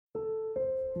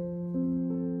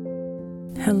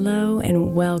Hello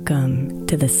and welcome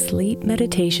to the Sleep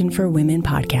Meditation for Women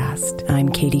podcast. I'm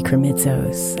Katie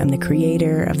Kremitzos. I'm the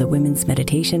creator of the Women's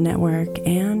Meditation Network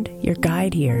and your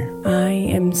guide here. I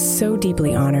am so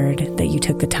deeply honored that you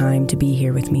took the time to be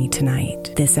here with me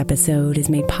tonight. This episode is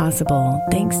made possible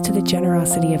thanks to the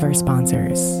generosity of our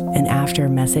sponsors. And after a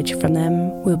message from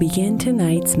them, we'll begin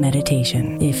tonight's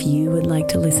meditation. If you would like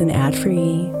to listen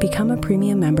ad-free, become a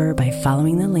premium member by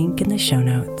following the link in the show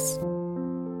notes.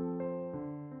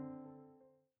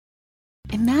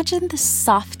 Imagine the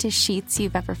softest sheets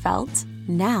you've ever felt.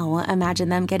 Now imagine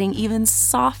them getting even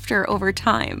softer over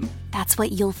time. That's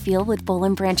what you'll feel with Boll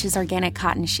 & Branch's organic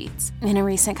cotton sheets. In a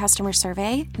recent customer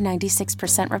survey,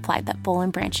 96% replied that Boll &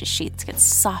 Branch's sheets get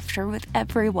softer with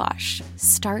every wash.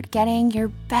 Start getting your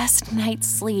best night's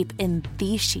sleep in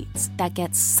these sheets that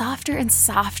get softer and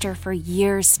softer for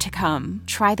years to come.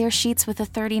 Try their sheets with a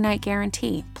 30-night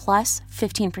guarantee, plus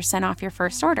 15% off your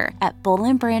first order at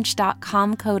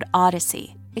bollandbranch.com code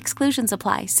ODYSSEY. Exclusions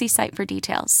apply. See site for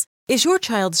details. Is your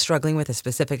child struggling with a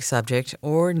specific subject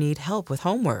or need help with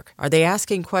homework? Are they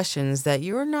asking questions that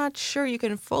you're not sure you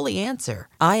can fully answer?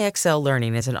 IXL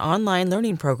Learning is an online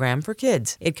learning program for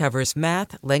kids. It covers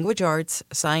math, language arts,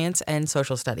 science, and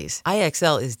social studies.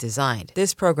 IXL is designed.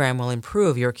 This program will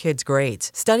improve your kids' grades.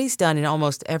 Studies done in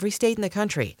almost every state in the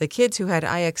country. The kids who had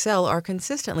IXL are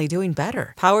consistently doing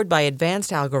better. Powered by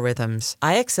advanced algorithms,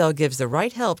 IXL gives the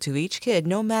right help to each kid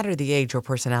no matter the age or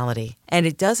personality. And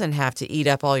it doesn't have to eat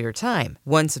up all your time.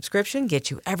 One subscription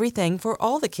gets you everything for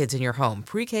all the kids in your home,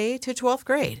 pre-K to 12th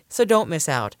grade. So don't miss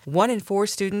out. 1 in 4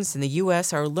 students in the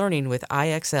U.S. are learning with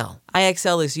IXL.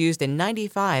 IXL is used in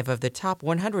 95 of the top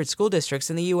 100 school districts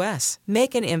in the U.S.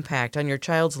 Make an impact on your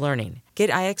child's learning. Get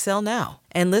IXL now.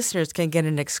 And listeners can get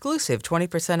an exclusive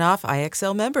 20% off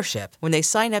IXL membership when they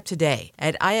sign up today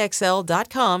at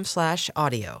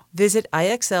IXL.com/audio. Visit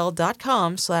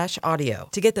IXL.com/audio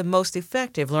to get the most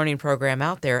effective learning program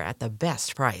out there at the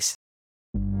best price.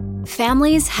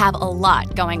 Families have a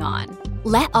lot going on.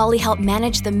 Let Ollie help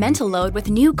manage the mental load with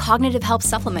new cognitive help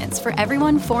supplements for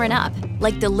everyone 4 and up,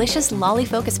 like delicious Lolly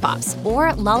Focus Pops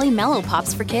or Lolly Mellow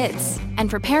Pops for kids.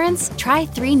 And for parents, try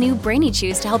 3 new Brainy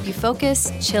Chews to help you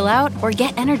focus, chill out, or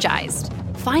get energized.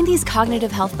 Find these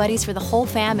cognitive health buddies for the whole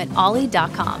fam at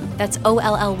ollie.com. That's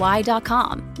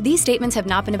OLLY.com. These statements have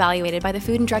not been evaluated by the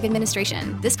Food and Drug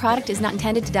Administration. This product is not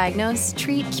intended to diagnose,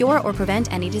 treat, cure, or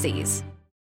prevent any disease.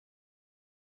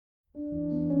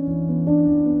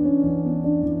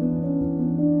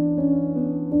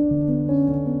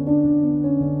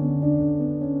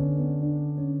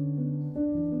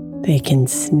 They can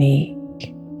sneak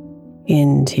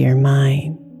into your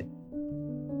mind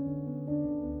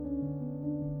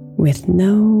with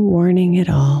no warning at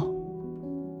all.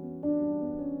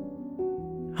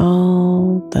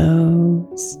 All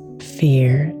those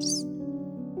fears.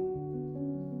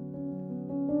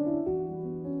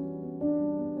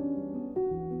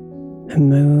 The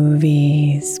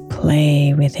movies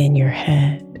play within your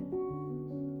head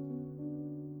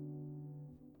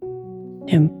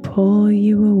and pull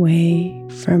you away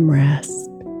from rest.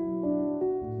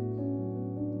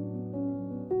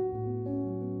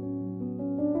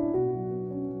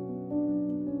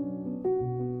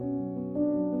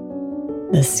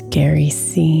 The scary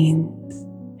scenes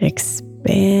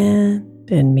expand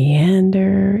and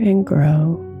meander and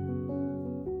grow.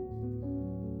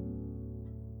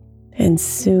 And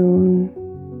soon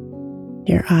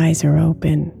your eyes are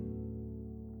open.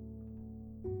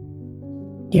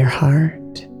 Your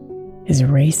heart is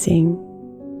racing,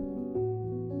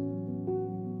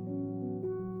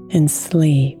 and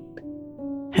sleep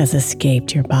has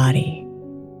escaped your body.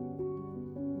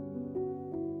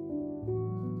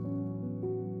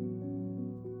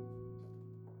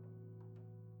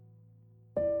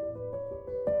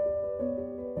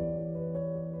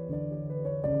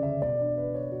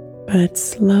 But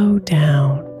slow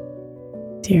down,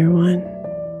 dear one,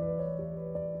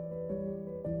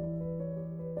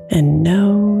 and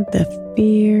know the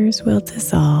fears will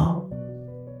dissolve.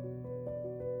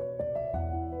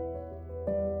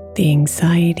 The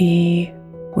anxiety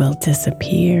will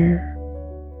disappear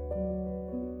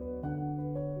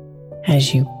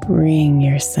as you bring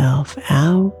yourself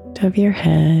out of your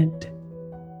head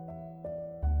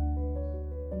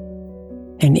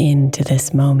and into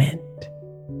this moment.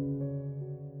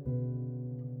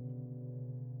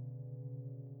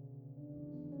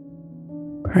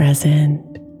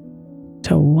 Present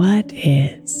to what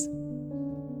is,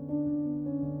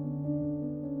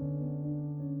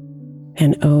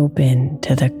 and open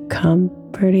to the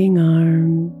comforting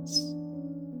arms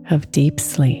of deep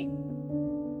sleep.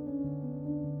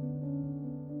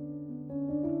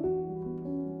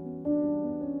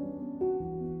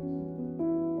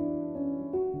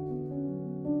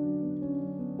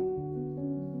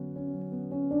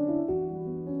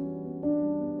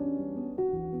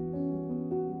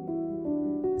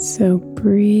 So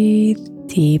breathe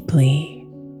deeply,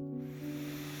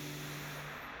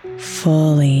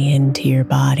 fully into your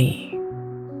body.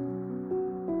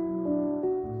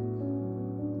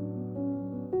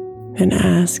 And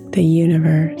ask the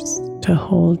universe to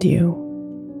hold you,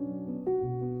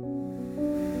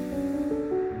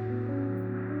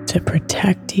 to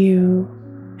protect you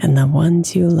and the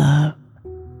ones you love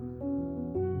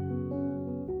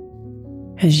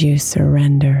as you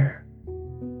surrender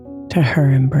to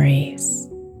her embrace.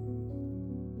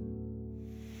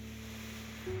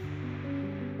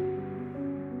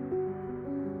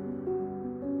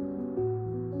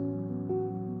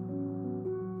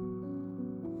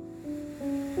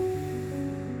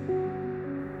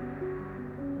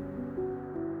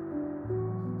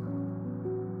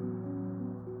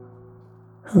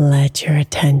 Let your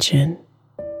attention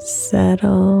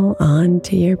settle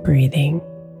onto your breathing,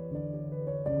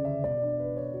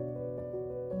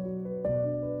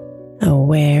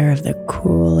 aware of the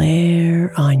cool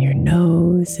air on your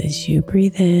nose as you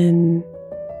breathe in,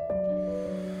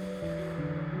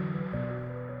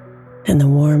 and the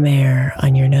warm air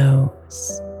on your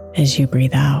nose as you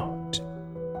breathe out.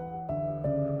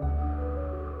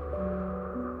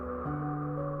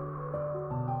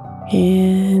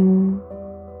 In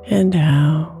and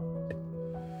out,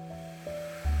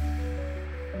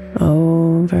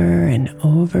 over and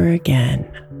over again.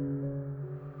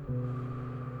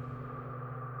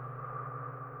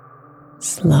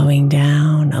 Slowing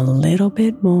down a little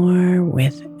bit more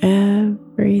with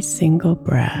every single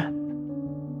breath.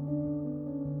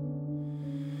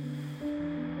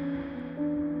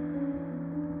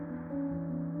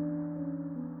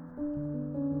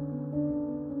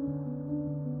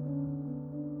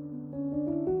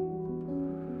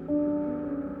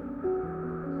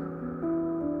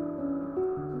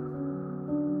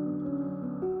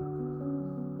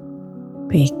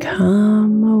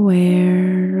 Become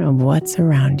aware of what's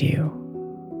around you.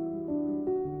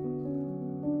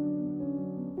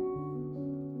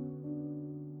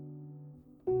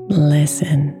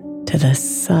 Listen to the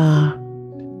soft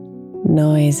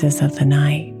noises of the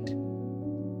night.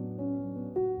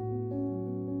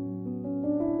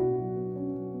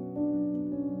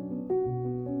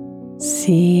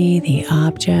 See the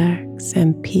objects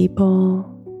and people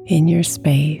in your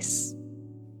space.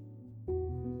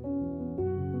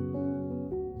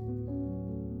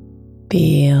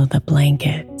 Feel the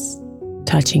blankets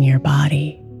touching your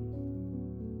body.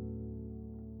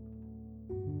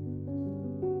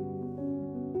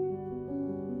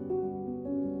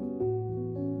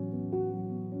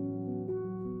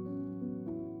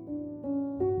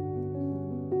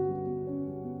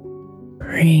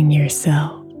 Bring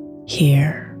yourself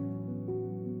here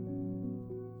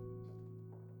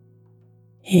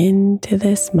into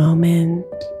this moment.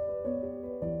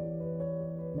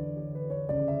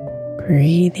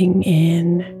 Breathing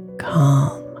in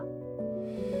calm,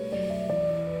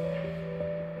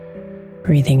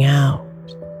 breathing out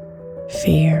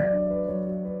fear.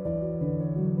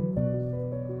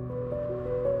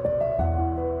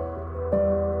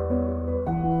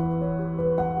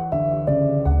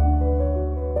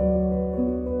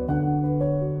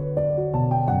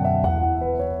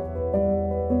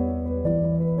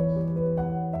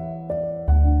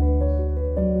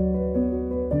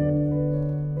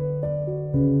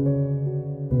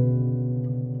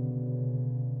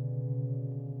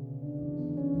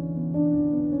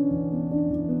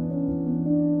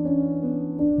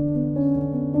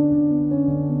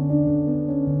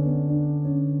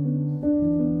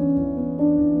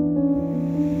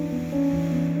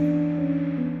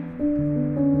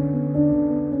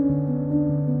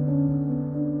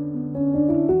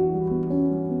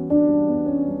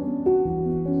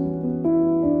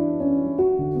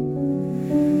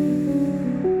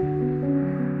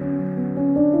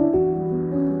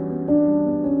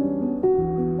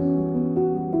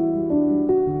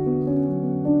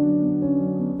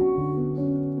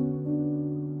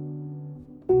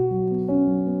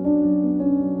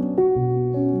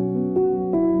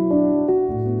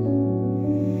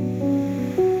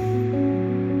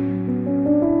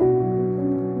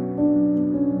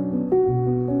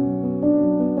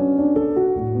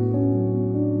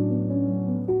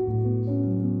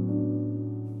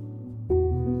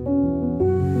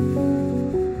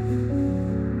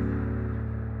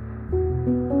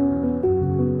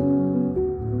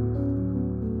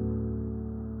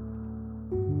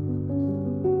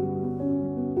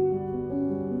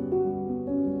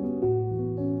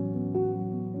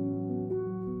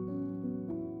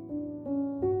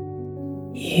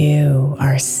 You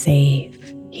are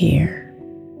safe here.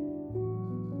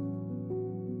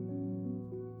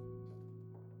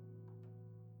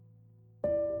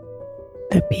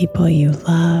 The people you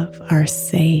love are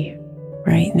safe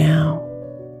right now.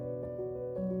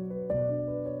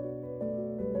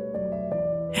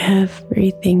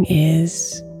 Everything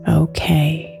is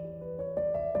okay.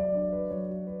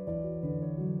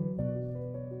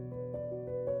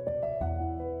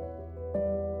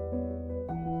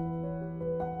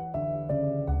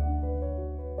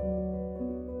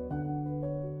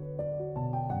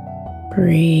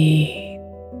 Breathe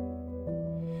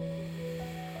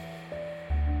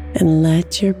and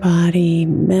let your body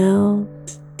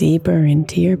melt deeper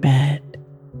into your bed.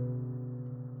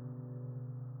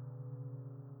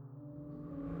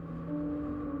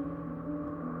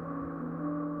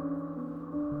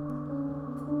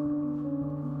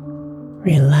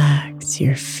 Relax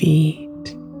your feet.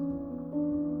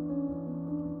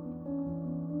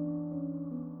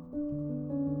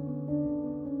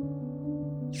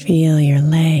 Feel your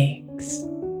legs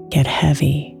get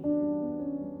heavy.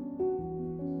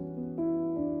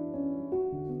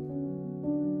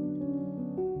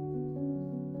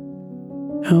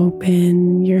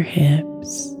 Open your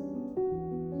hips.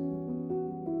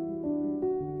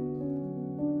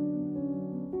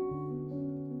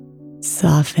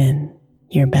 Soften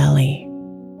your belly.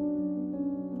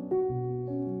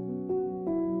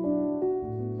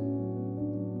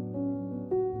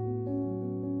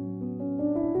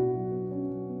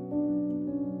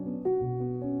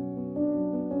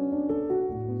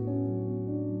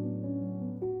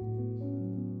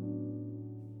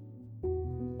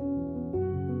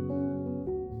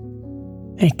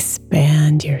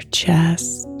 Expand your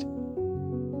chest.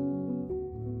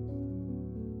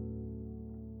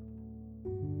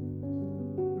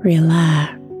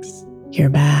 Relax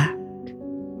your back.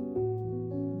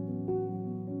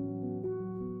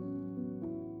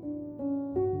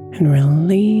 And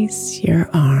release your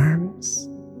arms.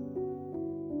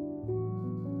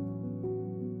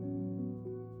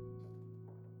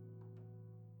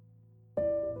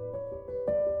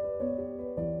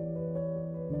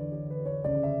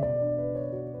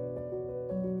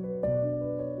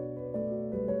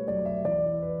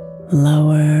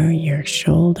 Lower your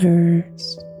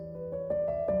shoulders.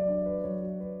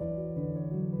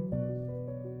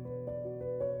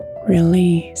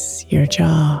 Release your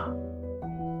jaw.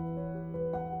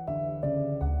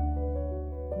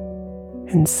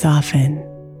 And soften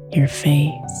your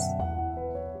face.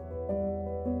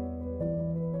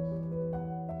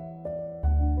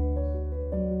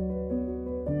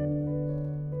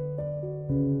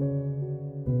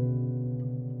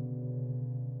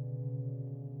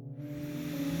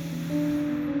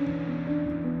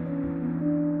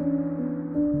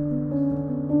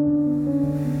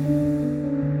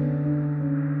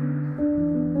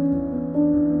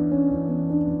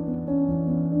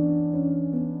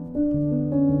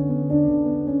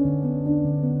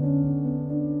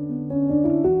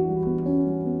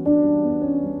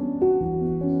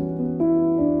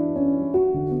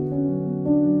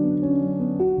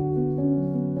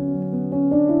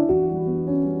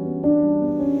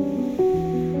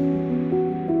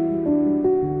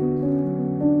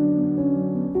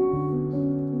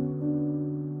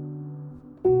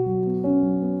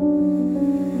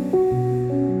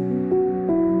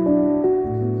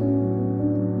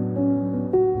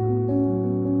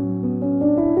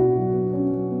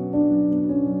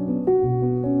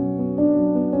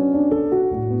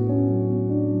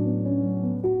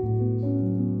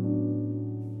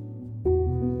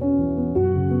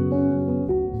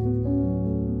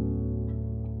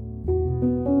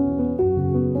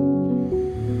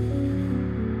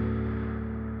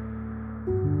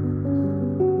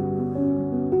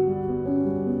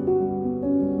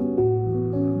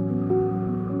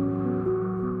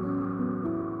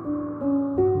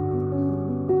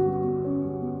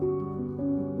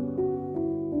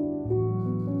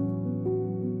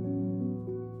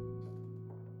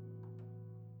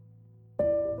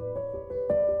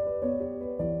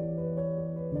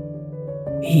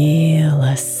 Feel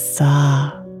a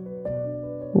soft,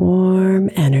 warm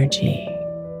energy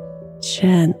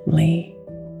gently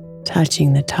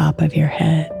touching the top of your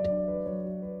head.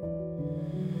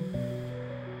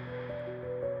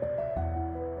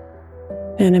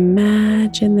 And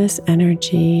imagine this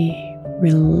energy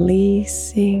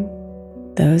releasing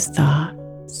those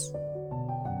thoughts,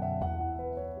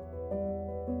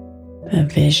 the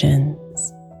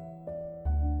visions,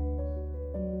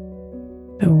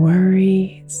 the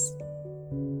worries,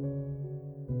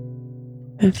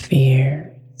 the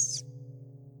fears.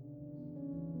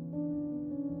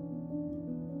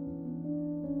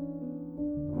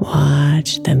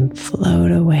 Watch them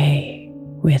float away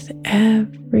with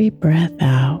every breath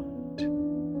out.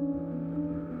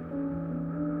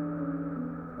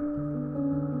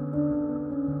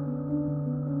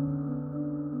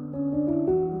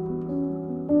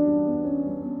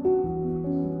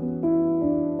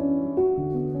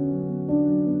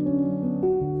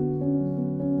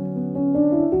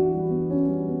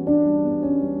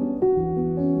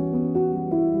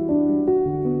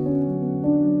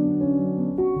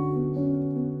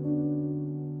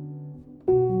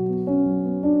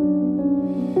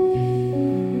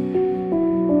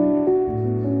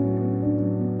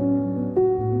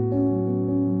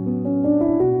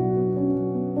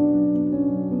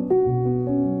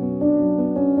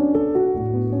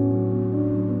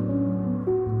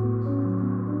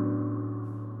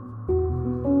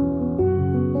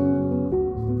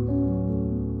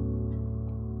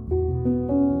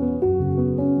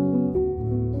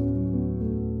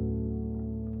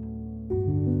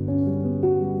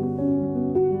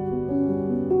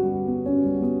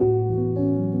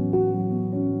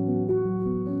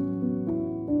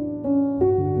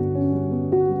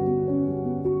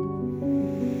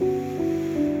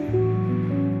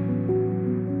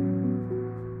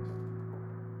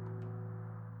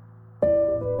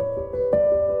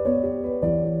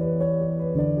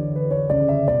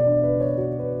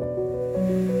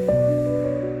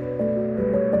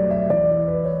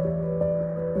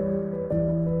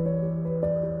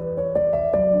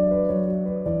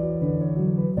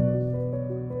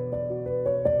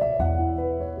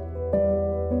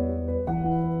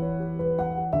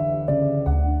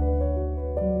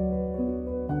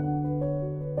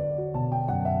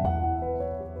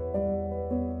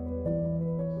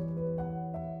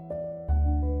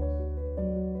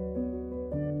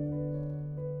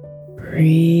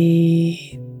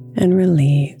 Breathe and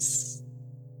release.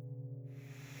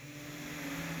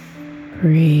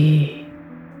 Breathe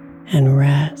and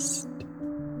rest.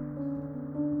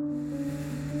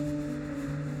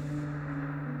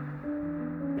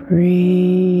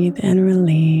 Breathe and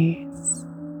release.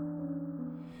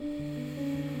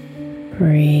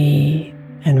 Breathe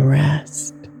and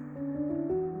rest.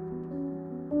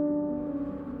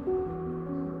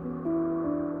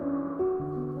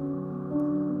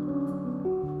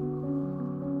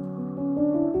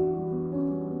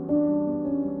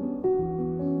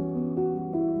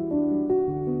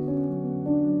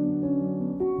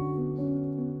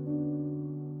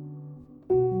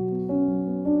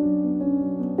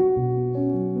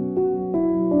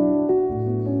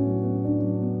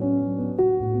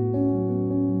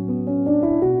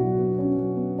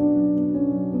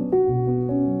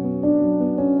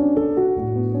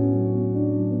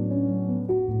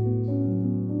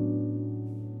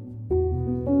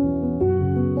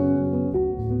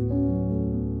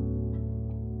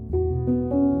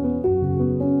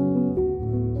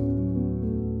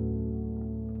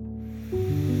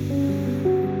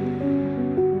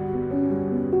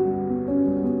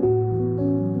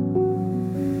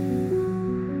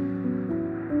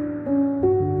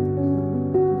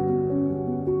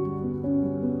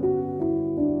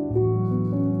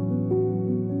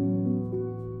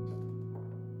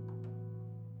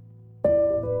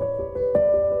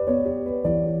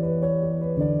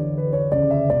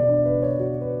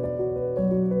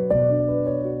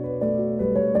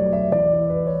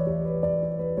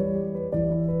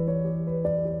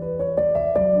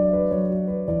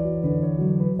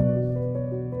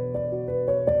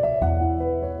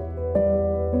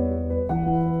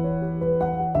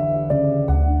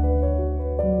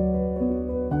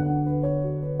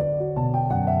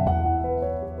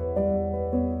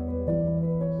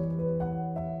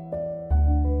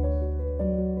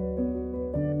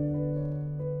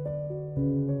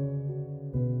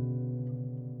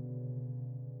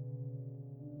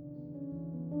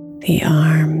 The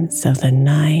arms of the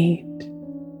night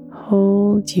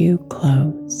hold you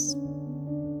close,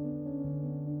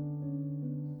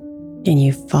 and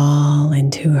you fall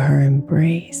into her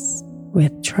embrace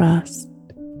with trust.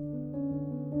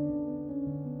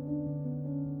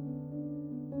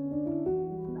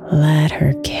 Let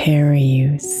her carry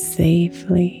you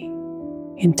safely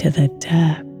into the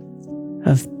depths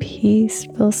of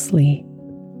peaceful sleep.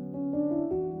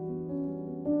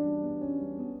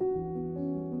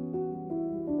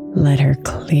 Let her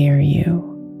clear you.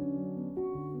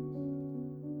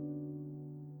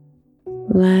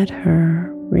 Let her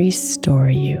restore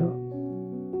you.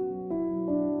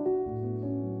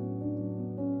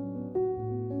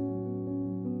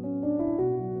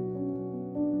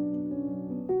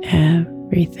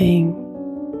 Everything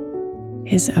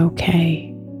is okay.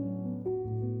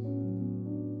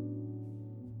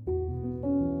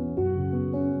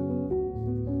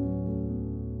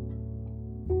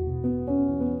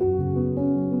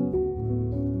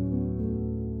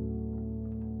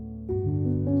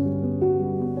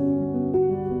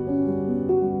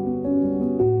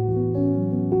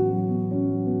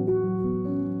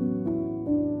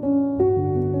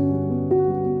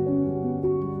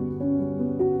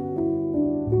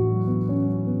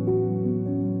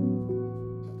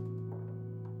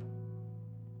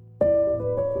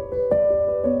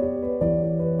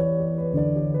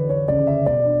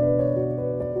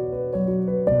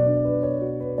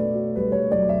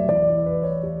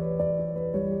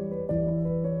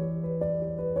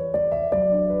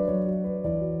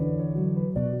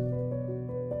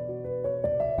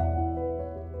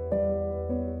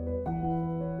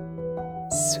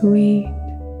 Sweet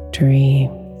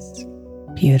dreams,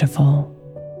 beautiful.